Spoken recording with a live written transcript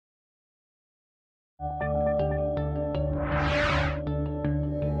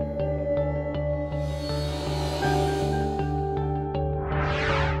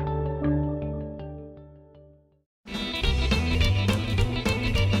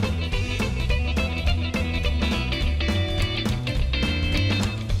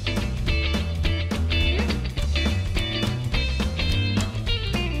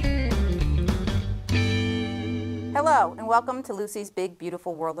welcome to Lucy's Big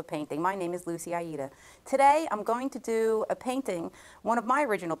Beautiful World of Painting. My name is Lucy Aita. Today I'm going to do a painting, one of my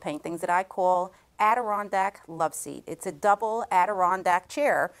original paintings that I call Adirondack Loveseat. It's a double Adirondack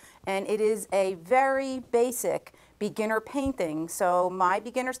chair, and it is a very basic beginner painting, so my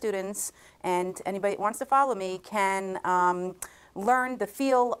beginner students and anybody that wants to follow me can learn the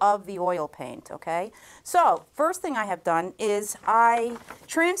feel of the oil paint, okay? So first thing I have done is I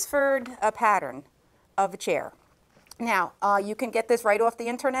transferred a pattern of a chair. Now, you can get this right off the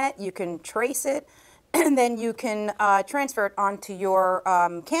internet, you can trace it, and then you can transfer it onto your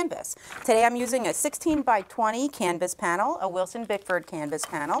canvas. Today I'm using a 16 by 20 canvas panel, a Wilson Bickford canvas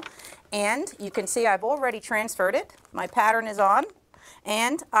panel, and you can see I've already transferred it. My pattern is on,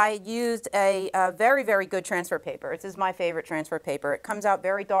 and I used a very, very good transfer paper. This is my favorite transfer paper. It comes out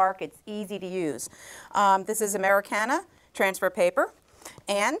very dark, it's easy to use. This is Americana transfer paper,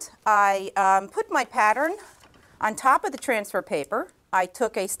 and I put my pattern on top of the transfer paper. I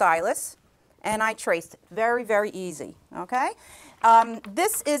took a stylus and I traced it. Very, very easy, okay?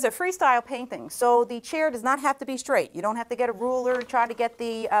 This is a freestyle painting, so the chair does not have to be straight. You don't have to get a ruler, try to get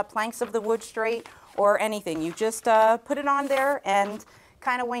the planks of the wood straight or anything. You just put it on there and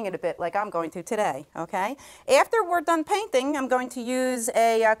kind of wing it a bit like I'm going to today, okay? After we're done painting, I'm going to use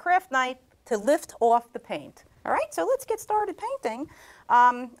a craft knife to lift off the paint. All right, so let's get started painting.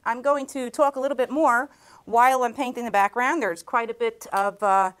 I'm going to talk a little bit more while I'm painting the background. There's quite a bit of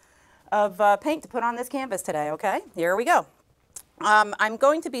paint to put on this canvas today, okay? Here we go. I'm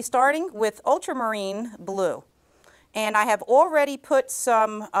going to be starting with ultramarine blue. And I have already put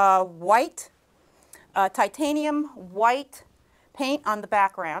some white, titanium white paint on the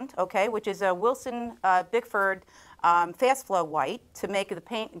background, okay, which is a Wilson Bickford fast flow white to make the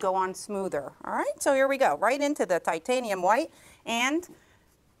paint go on smoother. All right, so here we go, right into the titanium white, and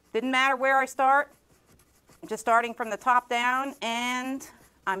didn't matter where I start, I'm just starting from the top down, and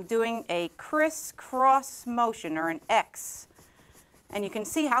I'm doing a crisscross motion, or an X, and you can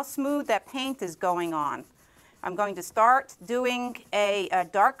see how smooth that paint is going on. I'm going to start doing a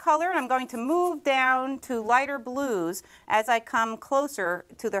dark color, and I'm going to move down to lighter blues as I come closer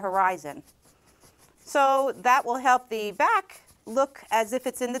to the horizon. So that will help the back look as if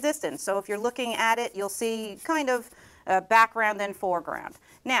it's in the distance. So if you're looking at it, you'll see kind of background and foreground.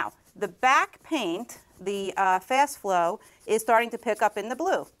 Now, the back paint, the fast flow, is starting to pick up in the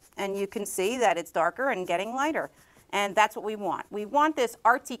blue. And you can see that it's darker and getting lighter. And that's what we want. We want this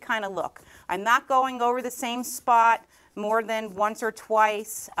artsy kind of look. I'm not going over the same spot more than once or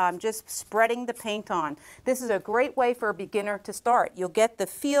twice. I'm just spreading the paint on. This is a great way for a beginner to start. You'll get the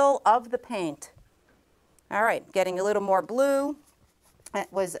feel of the paint. All right, getting a little more blue. It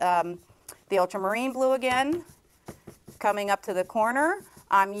was the ultramarine blue again. Coming up to the corner,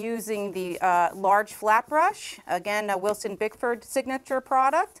 I'm using the large flat brush. Again, a Wilson Bickford signature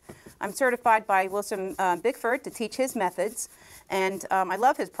product. I'm certified by Wilson Bickford to teach his methods, and I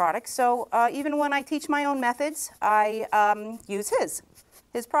love his products. So even when I teach my own methods, I use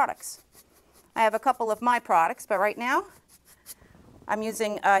his products. I have a couple of my products, but right now I'm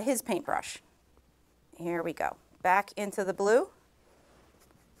using his paintbrush. Here we go. Back into the blue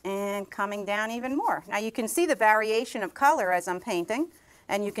and coming down even more. Now you can see the variation of color as I'm painting,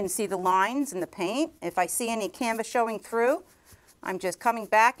 and you can see the lines in the paint. If I see any canvas showing through, I'm just coming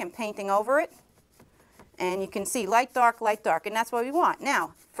back and painting over it. And you can see light, dark, and that's what we want.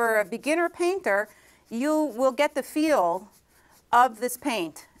 Now, for a beginner painter, you will get the feel of this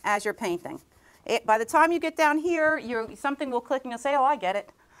paint as you're painting. By the time you get down here, something will click and you'll say, oh, I get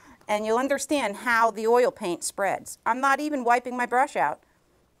it. And you'll understand how the oil paint spreads. I'm not even wiping my brush out,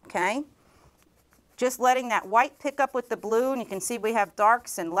 okay? Just letting that white pick up with the blue, and you can see we have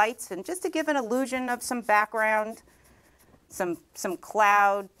darks and lights, and just to give an illusion of some background, some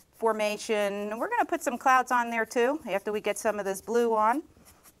cloud formation. We're gonna put some clouds on there too, after we get some of this blue on.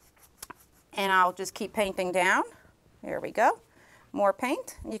 And I'll just keep painting down. There we go. More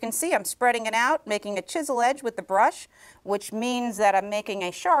paint. You can see I'm spreading it out, making a chisel edge with the brush, which means that I'm making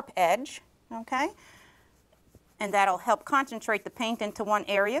a sharp edge, okay? And that'll help concentrate the paint into one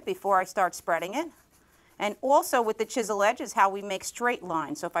area before I start spreading it. And also with the chisel edge is how we make straight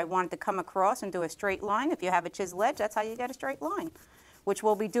lines. So if I wanted to come across and do a straight line, if you have a chisel edge, that's how you get a straight line, which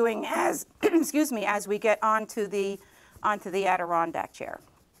we'll be doing as, excuse me, as we get onto the Adirondack chair.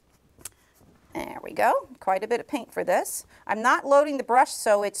 There we go, quite a bit of paint for this. I'm not loading the brush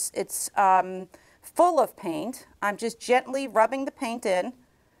so it's full of paint. I'm just gently rubbing the paint in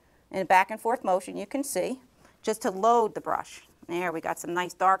a back and forth motion, you can see, just to load the brush. There, we got some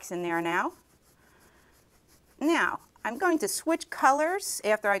nice darks in there now. Now, I'm going to switch colors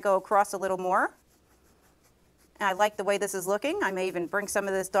after I go across a little more. I like the way this is looking. I may even bring some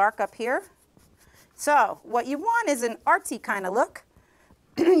of this dark up here. So what you want is an artsy kind of look.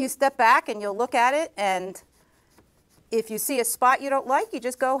 You step back and you'll look at it, and if you see a spot you don't like, you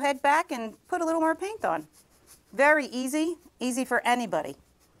just go head back and put a little more paint on. Very easy, easy for anybody.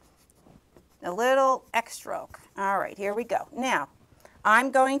 A little X stroke. All right, here we go. Now,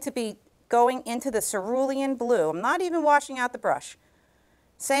 I'm going to be going into the cerulean blue. I'm not even washing out the brush.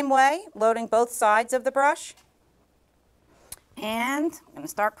 Same way, loading both sides of the brush. And I'm going to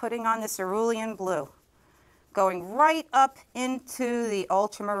start putting on the cerulean blue, going right up into the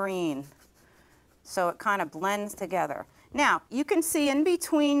ultramarine, so it kind of blends together. Now, you can see in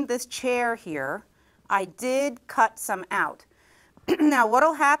between this chair here, I did cut some out. Now, what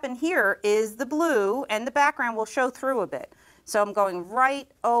will happen here is the blue and the background will show through a bit. So I'm going right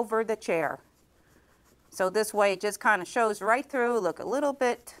over the chair. So this way it just kind of shows right through, look a little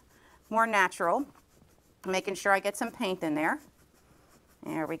bit more natural. Making sure I get some paint in there.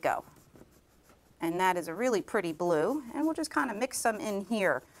 There we go. And that is a really pretty blue. And we'll just kind of mix some in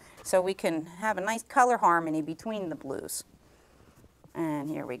here so we can have a nice color harmony between the blues. And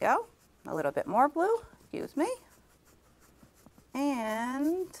here we go. A little bit more blue, excuse me.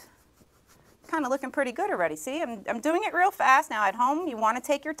 And kind of looking pretty good already. See, I'm doing it real fast. Now at home, you want to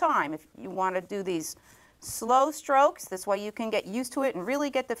take your time. If you want to do these slow strokes, this way you can get used to it and really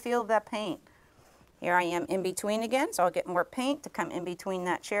get the feel of that paint. Here I am in between again, so I'll get more paint to come in between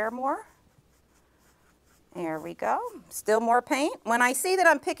that chair more. There we go. Still more paint. When I see that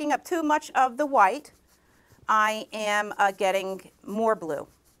I'm picking up too much of the white, I am getting more blue.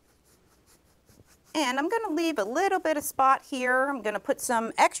 And I'm going to leave a little bit of spot here. I'm going to put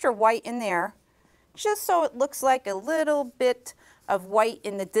some extra white in there, just so it looks like a little bit of white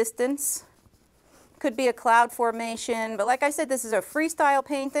in the distance. Could be a cloud formation, but like I said, this is a freestyle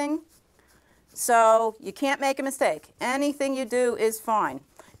painting. So you can't make a mistake. Anything you do is fine.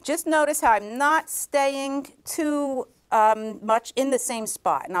 Just notice how I'm not staying too much in the same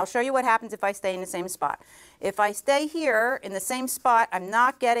spot. And I'll show you what happens if I stay in the same spot. If I stay here in the same spot, I'm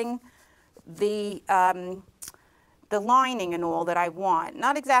not getting the lining and all that I want.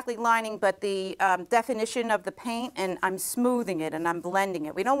 Not exactly lining, but the definition of the paint, and I'm smoothing it and I'm blending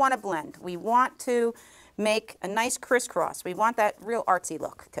it. We don't want to blend. We want to make a nice crisscross. We want that real artsy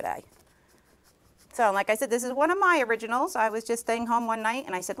look today. So like I said, this is one of my originals. I was just staying home one night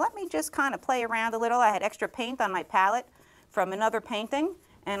and I said, let me just kind of play around a little. I had extra paint on my palette from another painting,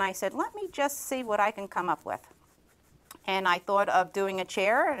 and I said, let me just see what I can come up with. And I thought of doing a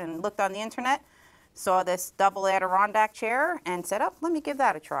chair and looked on the internet, saw this double Adirondack chair and said, oh, let me give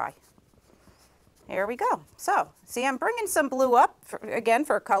that a try. Here we go. So see, I'm bringing some blue up, again,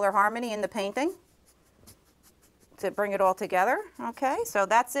 for color harmony in the painting to bring it all together. Okay, so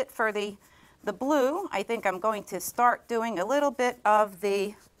that's it for the blue. I think I'm going to start doing a little bit of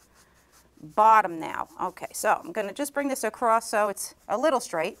the bottom now. Okay, so I'm going to just bring this across so it's a little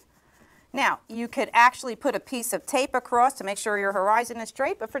straight. Now, you could actually put a piece of tape across to make sure your horizon is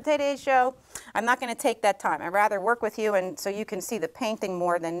straight, but for today's show, I'm not going to take that time. I'd rather work with you and so you can see the painting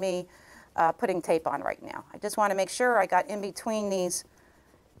more than me putting tape on right now. I just want to make sure I got in between these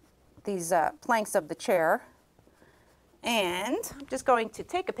planks of the chair. And I'm just going to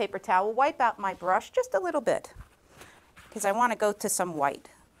take a paper towel, wipe out my brush just a little bit, because I want to go to some white.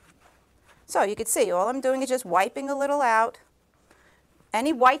 So you can see all I'm doing is just wiping a little out.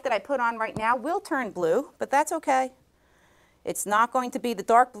 Any white that I put on right now will turn blue, but that's okay. It's not going to be the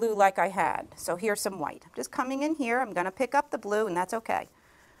dark blue like I had. So here's some white. I'm just coming in here. I'm going to pick up the blue, and that's okay.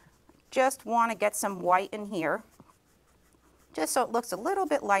 Just want to get some white in here, just so it looks a little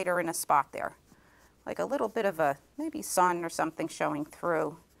bit lighter in a spot there. Like a little bit of a maybe sun or something showing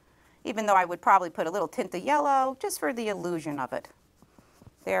through, even though I would probably put a little tint of yellow just for the illusion of it.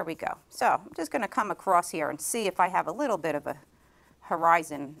 There we go. So I'm just going to come across here and see if I have a little bit of a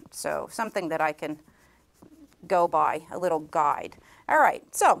horizon, so something that I can go by, a little guide. All right,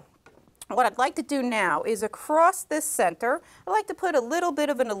 so what I'd like to do now is across this center, I'd like to put a little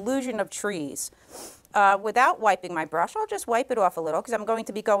bit of an illusion of trees. Without wiping my brush, I'll just wipe it off a little because I'm going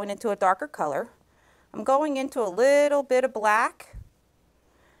to be going into a darker color. I'm going into a little bit of black,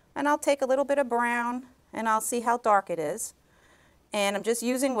 and I'll take a little bit of brown, and I'll see how dark it is. And I'm just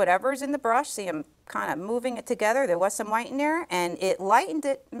using whatever's in the brush. See, I'm kind of moving it together. There was some white in there, and it lightened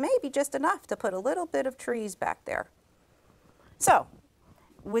it maybe just enough to put a little bit of trees back there. So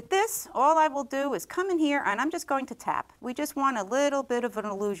with this, all I will do is come in here, and I'm just going to tap. We just want a little bit of an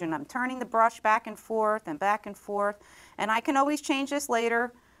illusion. I'm turning the brush back and forth, and I can always change this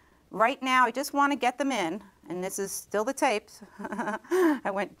later. Right now, I just want to get them in, and this is still the tape.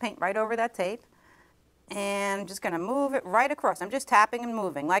 I went paint right over that tape. And I'm just going to move it right across. I'm just tapping and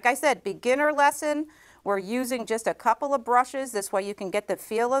moving. Like I said, beginner lesson. We're using just a couple of brushes. This way you can get the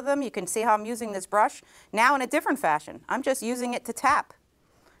feel of them. You can see how I'm using this brush now in a different fashion. I'm just using it to tap.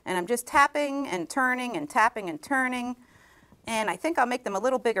 And I'm just tapping and turning and tapping and turning. And I think I'll make them a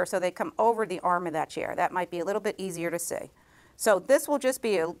little bigger so they come over the arm of that chair. That might be a little bit easier to see. So this will just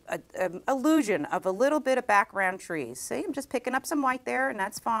be an illusion of a little bit of background trees. See, I'm just picking up some white there, and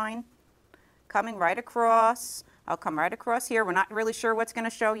that's fine. Coming right across. I'll come right across here. We're not really sure what's going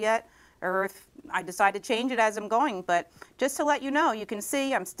to show yet, or if I decide to change it as I'm going. But just to let you know, you can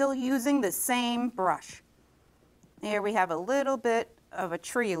see I'm still using the same brush. Here we have a little bit of a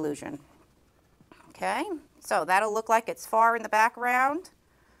tree illusion. Okay, so that'll look like it's far in the background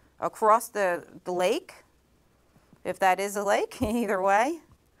across the lake, if that is a lake, either way,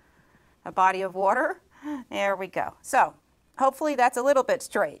 a body of water. There we go. So hopefully that's a little bit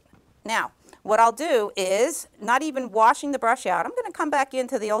straight. Now, what I'll do is, not even washing the brush out, I'm going to come back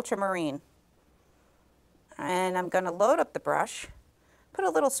into the ultramarine. And I'm going to load up the brush, put a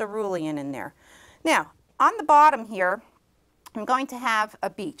little cerulean in there. Now, on the bottom here, I'm going to have a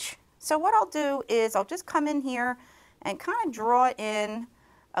beach. So what I'll do is I'll just come in here and kind of draw in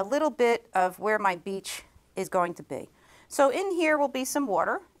a little bit of where my beach is going to be. So in here will be some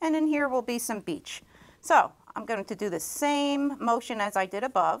water, and in here will be some beach. So I'm going to do the same motion as I did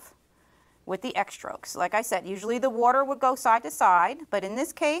above with the X strokes. Like I said, usually the water would go side to side, but in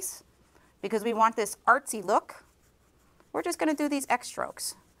this case, because we want this artsy look, we're just going to do these X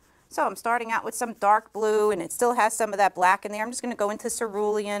strokes. So I'm starting out with some dark blue, and it still has some of that black in there. I'm just going to go into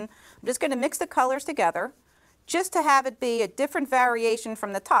cerulean. I'm just going to mix the colors together just to have it be a different variation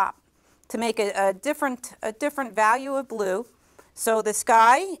from the top, to make a different value of blue. So the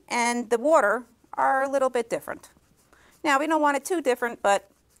sky and the water are a little bit different. Now, we don't want it too different, but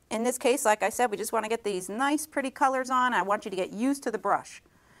in this case, like I said, we just want to get these nice pretty colors on. I want you to get used to the brush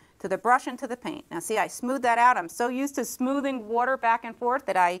and to the paint. Now see, I smoothed that out. I'm so used to smoothing water back and forth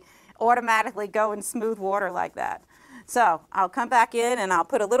that I automatically go and smooth water like that. So I'll come back in and I'll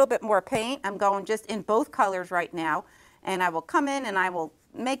put a little bit more paint. I'm going just in both colors right now, and I will come in and I will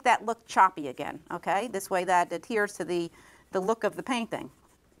make that look choppy again, okay? This way that adheres to the look of the painting.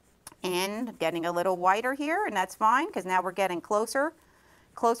 And getting a little whiter here, and that's fine, because now we're getting closer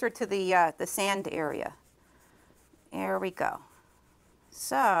to the sand area. There we go.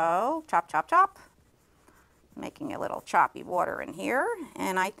 So, chop, chop, chop. Making a little choppy water in here,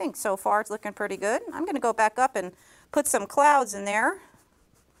 and I think so far it's looking pretty good. I'm going to go back up and put some clouds in there.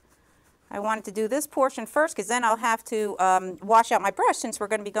 I wanted to do this portion first because then I'll have to wash out my brush, since we're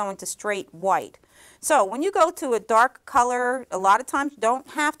going to be going to straight white. So when you go to a dark color, a lot of times you don't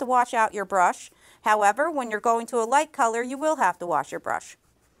have to wash out your brush. However, when you're going to a light color, you will have to wash your brush.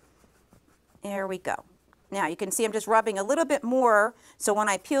 There we go. Now you can see I'm just rubbing a little bit more, so when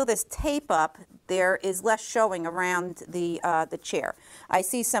I peel this tape up, there is less showing around the chair. I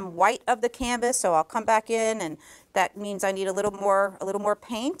see some white of the canvas, so I'll come back in, and that means I need a little more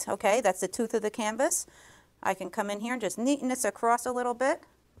paint. Okay, that's the tooth of the canvas. I can come in here and just neaten this across a little bit,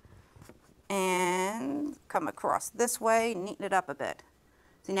 and come across this way, neaten it up a bit.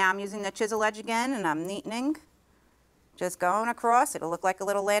 See, now I'm using the chisel edge again, and I'm neatening, just going across. It'll look like a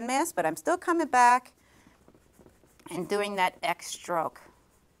little landmass, but I'm still coming back and doing that X stroke.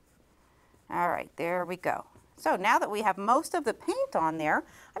 All right, there we go. So now that we have most of the paint on there,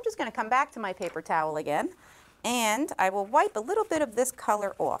 I'm just going to come back to my paper towel again, and I will wipe a little bit of this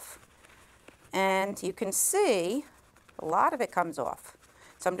color off. And you can see a lot of it comes off.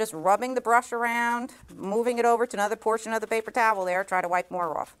 So I'm just rubbing the brush around, moving it over to another portion of the paper towel there, try to wipe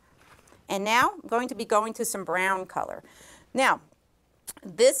more off. And now I'm going to be going to some brown color. Now,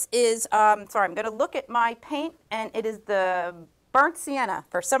 this is, sorry, I'm going to look at my paint, and it is the burnt sienna.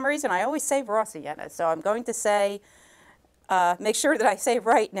 For some reason, I always say raw sienna, so I'm going to say, make sure that I say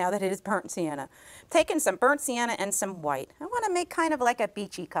right now that it is burnt sienna. Taking some burnt sienna and some white. I want to make kind of like a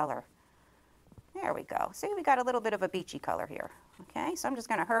beachy color. There we go. See, we got a little bit of a beachy color here. Okay, so I'm just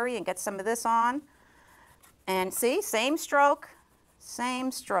going to hurry and get some of this on. And see, same stroke,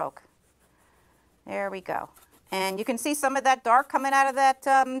 same stroke. There we go. And you can see some of that dark coming out of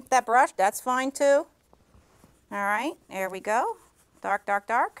that brush. That's fine too. All right, there we go. Dark, dark,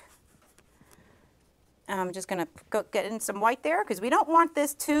 dark. And I'm just going to go get in some white there because we don't want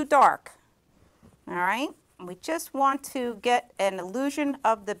this too dark. All right, we just want to get an illusion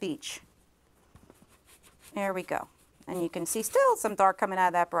of the beach. There we go. And you can see still some dark coming out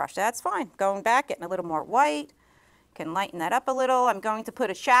of that brush. That's fine. Going back, getting a little more white. Can lighten that up a little. I'm going to put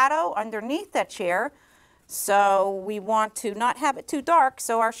a shadow underneath that chair. So we want to not have it too dark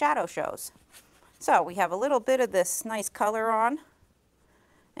so our shadow shows. So we have a little bit of this nice color on.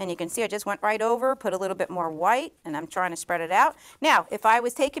 And you can see I just went right over, put a little bit more white, and I'm trying to spread it out. Now, if I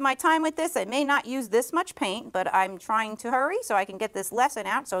was taking my time with this, I may not use this much paint, but I'm trying to hurry so I can get this lesson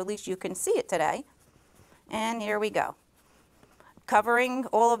out so at least you can see it today. And here we go. Covering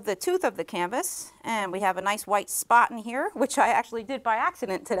all of the tooth of the canvas, and we have a nice white spot in here, which I actually did by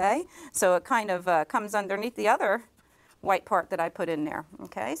accident today. So it kind of comes underneath the other white part that I put in there.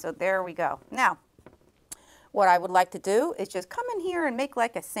 Okay, so there we go. Now, what I would like to do is just come in here and make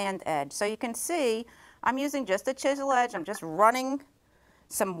like a sand edge. So you can see I'm using just a chisel edge. I'm just running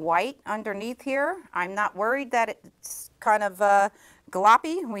some white underneath here. I'm not worried that it's kind of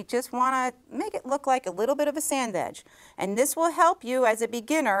gloppy. We just want to make it look like a little bit of a sand edge. And this will help you as a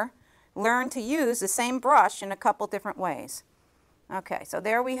beginner learn to use the same brush in a couple different ways. Okay, so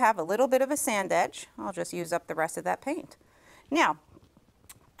there we have a little bit of a sand edge. I'll just use up the rest of that paint. Now,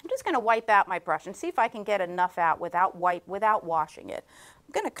 I'm just going to wipe out my brush and see if I can get enough out without washing it.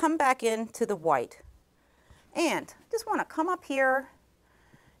 I'm going to come back into the white. And just want to come up here,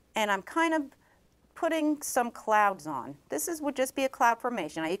 and I'm kind of putting some clouds on. Would just be a cloud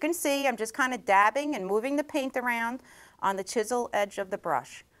formation. Now you can see I'm just kind of dabbing and moving the paint around on the chisel edge of the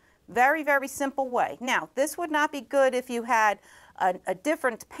brush. Very, very simple way. Now, this would not be good if you had a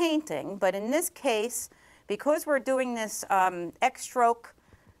different painting, but in this case, because we're doing this X-stroke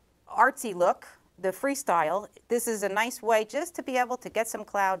artsy look, the freestyle, this is a nice way just to be able to get some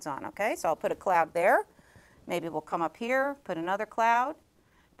clouds on, okay? So I'll put a cloud there. Maybe we'll come up here, put another cloud.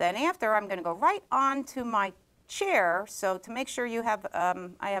 Then after, I'm going to go right onto my chair, so to make sure you have,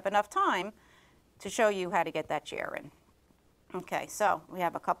 I have enough time to show you how to get that chair in. Okay, so we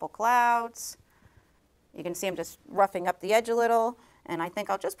have a couple clouds. You can see I'm just roughing up the edge a little, and I think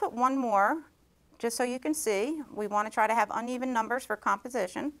I'll just put one more, just so you can see. We want to try to have uneven numbers for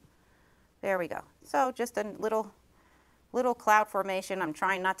composition. There we go. So just a little cloud formation. I'm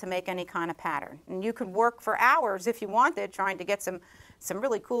trying not to make any kind of pattern. And you could work for hours if you wanted, trying to get some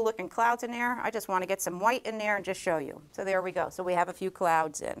really cool looking clouds in there. I just want to get some white in there and just show you. So there we go. So we have a few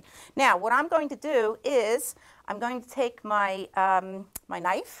clouds in. Now what I'm going to do is I'm going to take my, my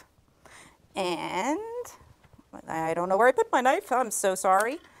knife, and I don't know where I put my knife. I'm so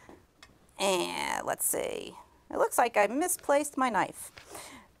sorry. And let's see. It looks like I misplaced my knife.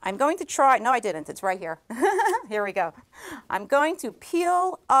 I'm going to try, no I didn't, it's right here. Here we go. I'm going to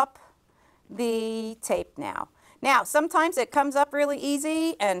peel up the tape now. Now, sometimes it comes up really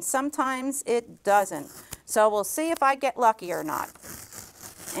easy and sometimes it doesn't. So we'll see if I get lucky or not.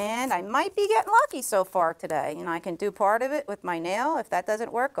 And I might be getting lucky so far today. And I can do part of it with my nail. If that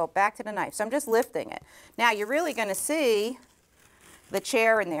doesn't work, go back to the knife. So I'm just lifting it. Now you're really going to see the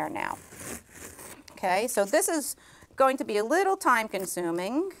chair in there now. Okay, so this is going to be a little time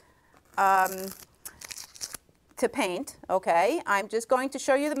consuming to paint, okay? I'm just going to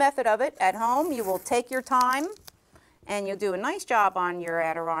show you the method of it. At home, you will take your time and you'll do a nice job on your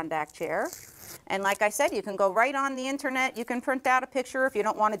Adirondack chair. And like I said, you can go right on the internet. You can print out a picture. If you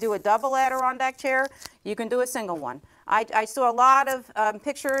don't want to do a double Adirondack chair, you can do a single one. I saw a lot of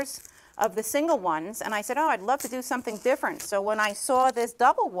pictures of the single ones, and I said, oh, I'd love to do something different. So when I saw this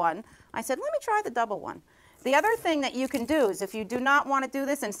double one, I said, let me try the double one. The other thing that you can do is if you do not want to do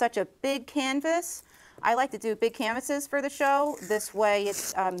this in such a big canvas, I like to do big canvases for the show. This way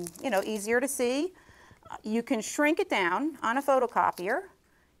it's you know, easier to see. You can shrink it down on a photocopier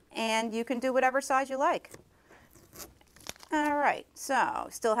and you can do whatever size you like. All right, so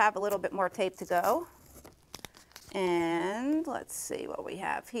still have a little bit more tape to go. And let's see what we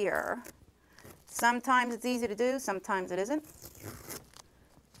have here. Sometimes it's easy to do, sometimes it isn't.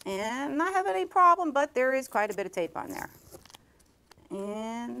 And not have any problem, but there is quite a bit of tape on there.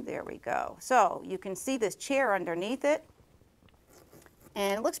 And there we go. So you can see this chair underneath it,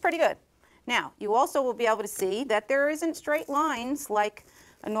 and it looks pretty good. Now, you also will be able to see that there isn't straight lines like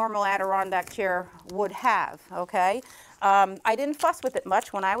a normal Adirondack chair would have, okay? I didn't fuss with it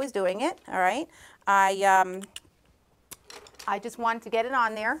much when I was doing it, all right? I just wanted to get it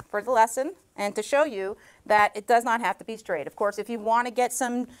on there for the lesson and to show you that it does not have to be straight. Of course, if you want to get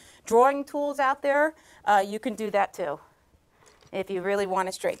some drawing tools out there, you can do that too, if you really want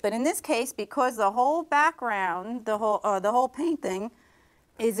it straight. But in this case, because the whole background, the whole painting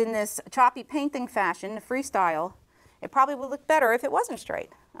is in this choppy painting fashion, the freestyle, it probably would look better if it wasn't straight.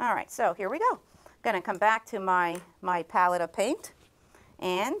 All right, so here we go. I'm going to come back to my palette of paint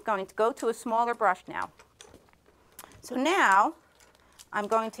and going to go to a smaller brush now. So now I'm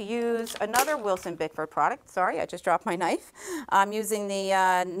going to use another Wilson Bickford product. Sorry, I just dropped my knife. I'm using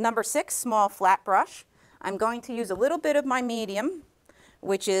the number 6 small flat brush. I'm going to use a little bit of my medium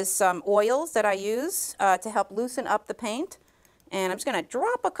which is some oils that I use to help loosen up the paint. And I'm just going to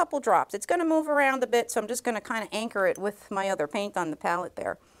drop a couple drops. It's going to move around a bit, so I'm just going to kind of anchor it with my other paint on the palette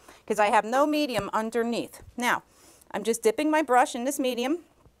there, because I have no medium underneath. Now, I'm just dipping my brush in this medium,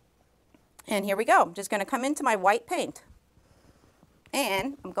 and here we go. I'm just going to come into my white paint,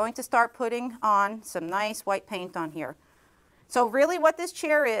 and I'm going to start putting on some nice white paint on here. So really what this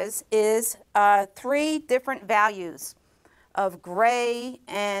chair is 3 different values of gray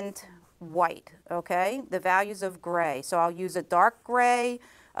and white, okay? The values of gray. So I'll use a dark gray,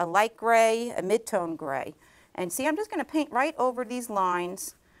 a light gray, a mid-tone gray. And see, I'm just going to paint right over these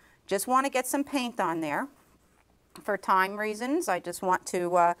lines. Just want to get some paint on there. For time reasons, I just want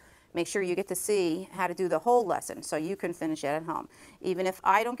to make sure you get to see how to do the whole lesson so you can finish it at home. Even if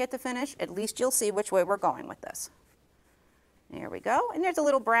I don't get to finish, at least you'll see which way we're going with this. There we go. And there's a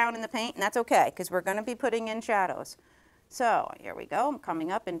little brown in the paint, and that's okay because we're going to be putting in shadows. So here we go. I'm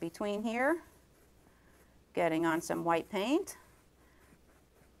coming up in between here, getting on some white paint.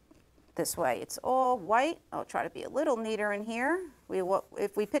 This way it's all white. I'll try to be a little neater in here.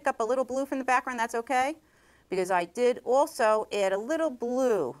 If we pick up a little blue from the background, that's okay, because I did also add a little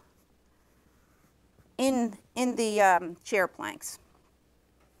blue in the chair planks.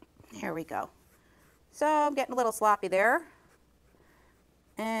 Here we go. So I'm getting a little sloppy there,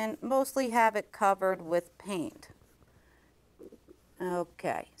 and mostly have it covered with paint.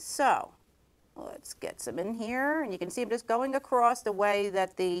 Okay, so let's get some in here, and you can see I'm just going across the way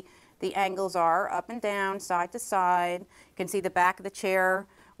that the angles are, up and down, side to side. You can see the back of the chair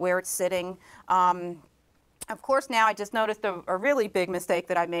where it's sitting. Of course, now I just noticed a really big mistake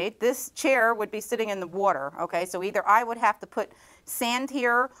that I made. This chair would be sitting in the water, okay? So either I would have to put sand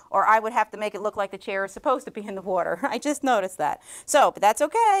here, or I would have to make it look like the chair is supposed to be in the water. I just noticed that. So, but that's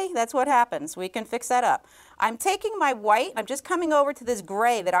okay. That's what happens. We can fix that up. I'm taking my white, I'm just coming over to this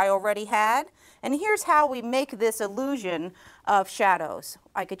gray that I already had, and here's how we make this illusion of shadows.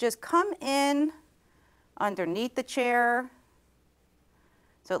 I could just come in underneath the chair,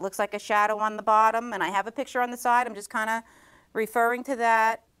 so it looks like a shadow on the bottom, and I have a picture on the side. I'm just kind of referring to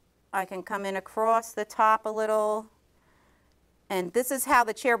that. I can come in across the top a little, and this is how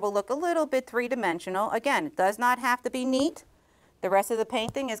the chair will look a little bit three-dimensional. Again, it does not have to be neat. The rest of the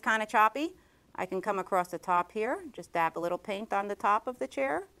painting is kind of choppy. I can come across the top here, just dab a little paint on the top of the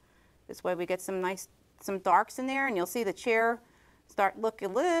chair. This way we get some darks in there, and you'll see the chair start looking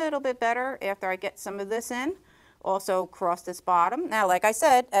a little bit better after I get some of this in. Also across this bottom. Now, like I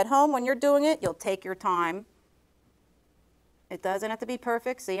said, at home when you're doing it, you'll take your time. It doesn't have to be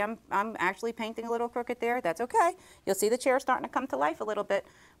perfect. See, I'm actually painting a little crooked there. That's okay. You'll see the chair starting to come to life a little bit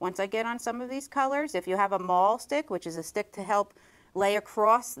once I get on some of these colors. If you have a maul stick, which is a stick to help lay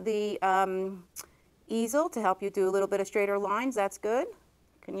across the easel to help you do a little bit of straighter lines, that's good.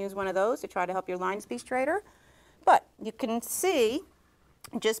 You can use one of those to try to help your lines be straighter. But you can see,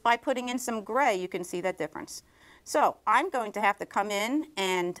 just by putting in some gray, you can see that difference. So I'm going to have to come in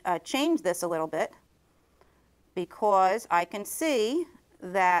and change this a little bit, because I can see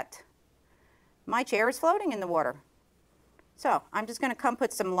that my chair is floating in the water. So I'm just going to come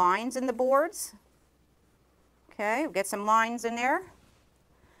put some lines in the boards. Okay, we'll get some lines in there.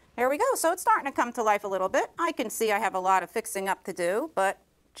 There we go. So it's starting to come to life a little bit. I can see I have a lot of fixing up to do, but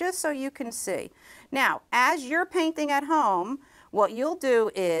just so you can see. Now, as you're painting at home, what you'll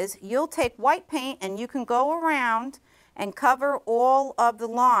do is you'll take white paint and you can go around and cover all of the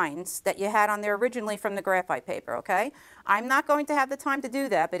lines that you had on there originally from the graphite paper, okay? I'm not going to have the time to do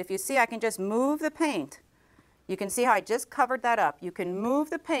that, but if you see, I can just move the paint. You can see how I just covered that up. You can move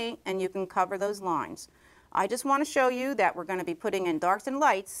the paint and you can cover those lines. I just want to show you that we're going to be putting in darks and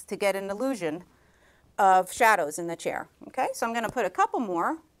lights to get an illusion of shadows in the chair, okay? So I'm going to put a couple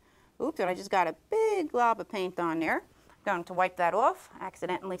more. Oops, and I just got a big glob of paint on there. Going to wipe that off.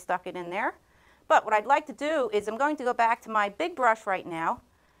 Accidentally stuck it in there. But what I'd like to do is I'm going to go back to my big brush right now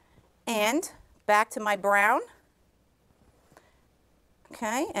and back to my brown.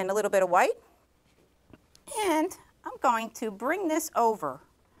 Okay, and a little bit of white. And I'm going to bring this over.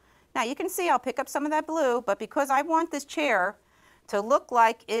 Now you can see I'll pick up some of that blue, but because I want this chair to look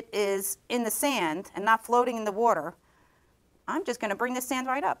like it is in the sand and not floating in the water, I'm just going to bring the sand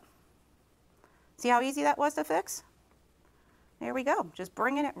right up. See how easy that was to fix? There we go, just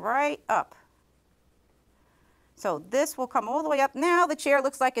bringing it right up. So this will come all the way up. Now the chair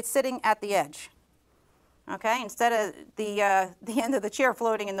looks like it's sitting at the edge. Okay, instead of the end of the chair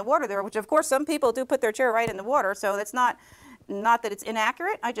floating in the water there, which of course some people do put their chair right in the water, so that's not that it's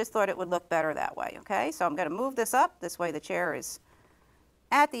inaccurate, I just thought it would look better that way. Okay, so I'm going to move this up. This way the chair is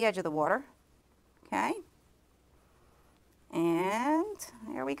at the edge of the water. Okay, And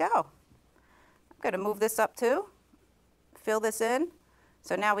there we go. I'm going to move this up too, fill this in.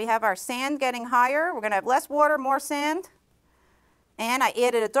 So now we have our sand getting higher. We're going to have less water, more sand. And I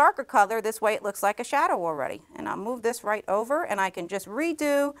added a darker color. This way it looks like a shadow already. And I'll move this right over and I can just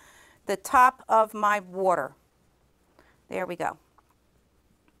redo the top of my water. There we go.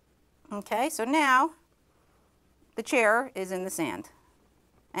 Okay, so now the chair is in the sand.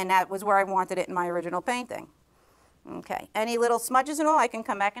 And that was where I wanted it in my original painting. Okay, any little smudges and all I can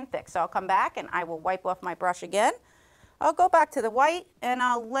come back and fix. So I'll come back and I will wipe off my brush again. I'll go back to the white and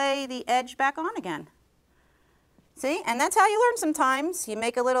I'll lay the edge back on again. See, and that's how you learn sometimes. You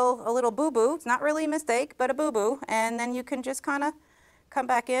make a little boo-boo. It's not really a mistake, but a boo-boo. And then you can just kind of come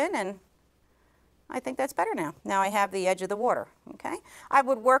back in, and I think that's better now. Now I have the edge of the water, okay? I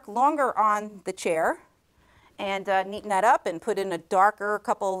would work longer on the chair and neaten that up and put in a darker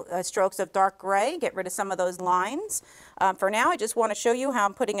couple strokes of dark gray, get rid of some of those lines. For now, I just want to show you how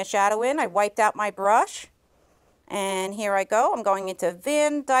I'm putting a shadow in. I wiped out my brush, and here I go. I'm going into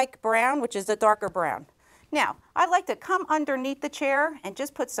Van Dyke Brown, which is a darker brown. Now, I like to come underneath the chair and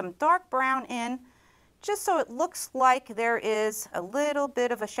just put some dark brown in, just so it looks like there is a little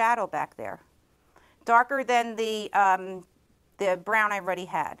bit of a shadow back there. Darker than the brown I already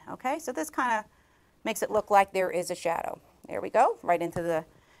had, okay? So this kind of makes it look like there is a shadow. There we go, right into the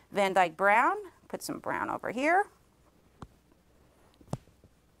Van Dyke Brown. Put some brown over here.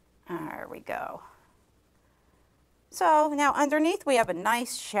 There we go. So now underneath we have a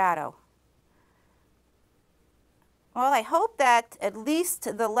nice shadow. Well, I hope that at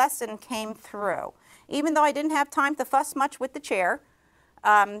least the lesson came through. Even though I didn't have time to fuss much with the chair,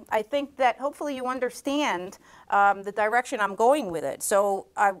 I think that hopefully you understand the direction I'm going with it. So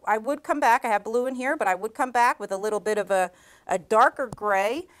I would come back, I have blue in here, but I would come back with a little bit of a darker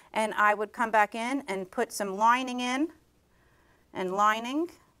gray, and I would come back in and put some lining in, and lining,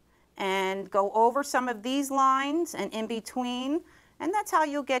 and go over some of these lines and in between, and that's how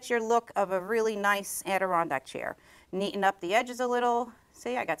you'll get your look of a really nice Adirondack chair. Neaten up the edges a little.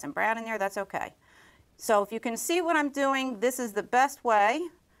 See, I got some brown in there, that's okay. So if you can see what I'm doing, this is the best way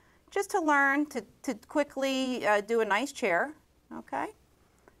just to learn to quickly do a nice chair, okay?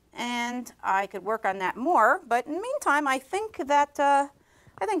 And I could work on that more, but in the meantime, I think that the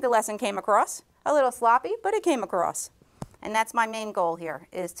lesson came across. A little sloppy, but it came across. And that's my main goal here,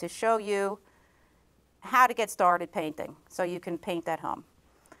 is to show you how to get started painting so you can paint at home.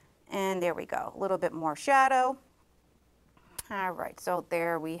 And there we go, a little bit more shadow. All right, so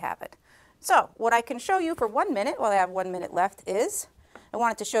there we have it. So what I can show you for 1 minute, while I have 1 minute left, is I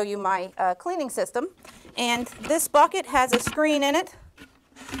wanted to show you my cleaning system. And this bucket has a screen in it.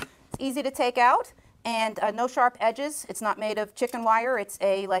 It's easy to take out, and no sharp edges. It's not made of chicken wire. It's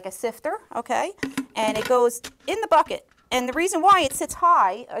like a sifter, okay? And it goes in the bucket. And the reason why it sits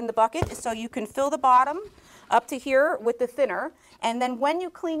high in the bucket is so you can fill the bottom up to here with the thinner. And then when you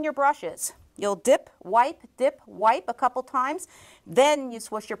clean your brushes, you'll dip, wipe a couple times. Then you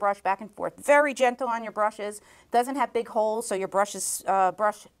swish your brush back and forth. Very gentle on your brushes. Doesn't have big holes, so your brushes,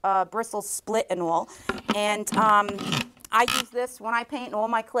 bristles split and all. And I use this when I paint in all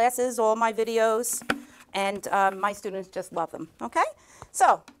my classes, all my videos, and my students just love them. Okay?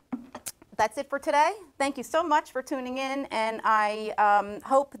 So that's it for today. Thank you so much for tuning in, and I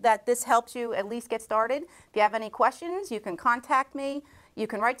hope that this helps you at least get started. If you have any questions, you can contact me. You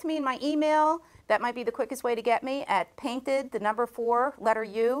can write to me in my email. That might be the quickest way to get me at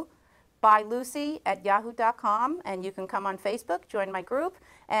painted4 by Lucy@yahoo.com, and you can come on Facebook, join my group,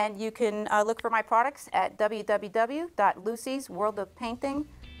 and you can look for my products at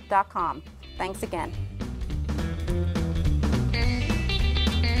www.lucysworldofpainting.com. Thanks again.